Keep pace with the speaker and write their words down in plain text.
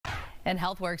And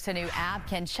HealthWorks, a new app,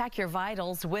 can check your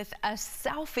vitals with a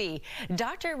selfie.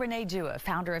 Dr. Renee Dua,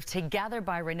 founder of Together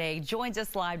by Renee, joins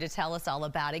us live to tell us all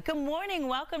about it. Good morning.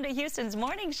 Welcome to Houston's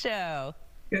Morning Show.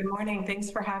 Good morning. Thanks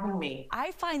for having me.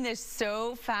 I find this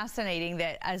so fascinating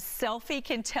that a selfie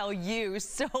can tell you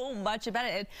so much about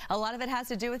it. A lot of it has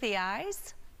to do with the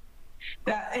eyes?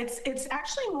 It's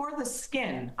actually more the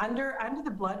skin. Under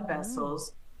the blood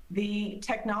vessels, the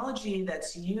technology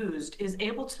that's used is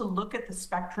able to look at the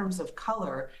spectrums of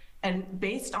color and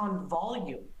based on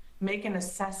volume, make an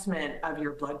assessment of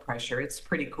your blood pressure. It's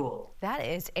pretty cool. That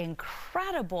is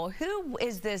incredible. Who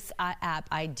is this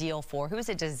app ideal for? Who is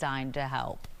it designed to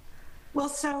help? Well,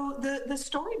 so the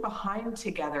story behind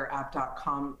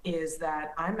togetherapp.com is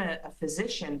that I'm a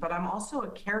physician, but I'm also a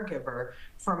caregiver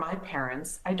for my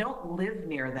parents. I don't live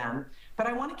near them, but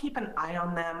I want to keep an eye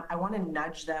on them. I want to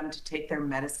nudge them to take their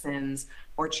medicines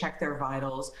or check their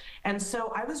vitals. And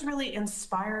so I was really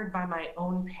inspired by my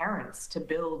own parents to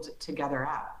build Together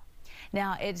App.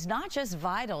 Now, it's not just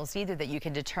vitals either that you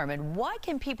can determine. What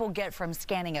can people get from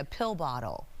scanning a pill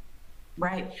bottle?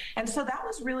 Right. And so that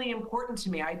was really important to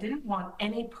me. I didn't want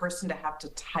any person to have to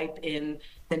type in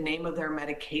the name of their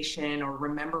medication or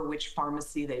remember which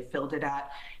pharmacy they filled it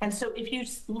at. And so if you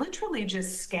literally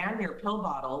just scan your pill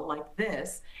bottle like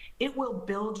this, it will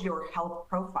build your health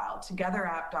profile.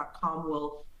 Togetherapp.com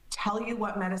will tell you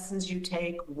what medicines you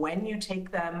take, when you take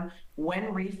them,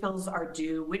 when refills are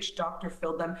due, which doctor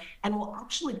filled them, and will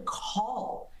actually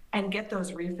call and get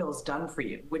those refills done for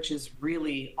you, which is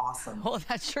really awesome. Well,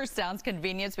 that sure sounds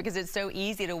convenient because it's so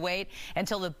easy to wait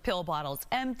until the pill bottle's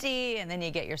empty and then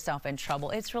you get yourself in trouble.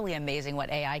 It's really amazing what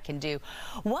AI can do.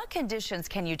 What conditions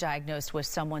can you diagnose with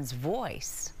someone's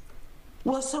voice?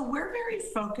 Well, so we're very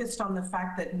focused on the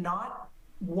fact that not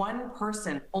one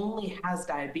person only has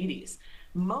diabetes.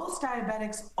 Most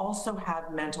diabetics also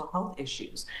have mental health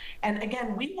issues. And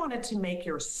again, we wanted to make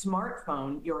your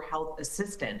smartphone your health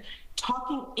assistant.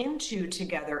 Talking into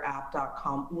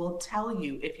togetherapp.com will tell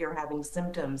you if you're having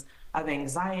symptoms of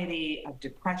anxiety, of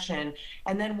depression.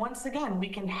 And then once again, we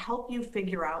can help you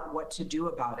figure out what to do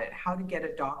about it, how to get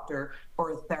a doctor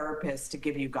or a therapist to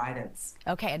give you guidance.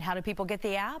 Okay, and how do people get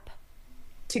the app?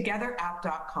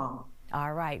 Togetherapp.com.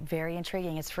 All right, very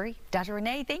intriguing. It's free. Dr.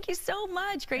 Renee, thank you so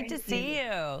much. Great to see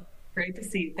you. Great to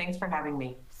see you. Thanks for having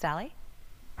me. Sally?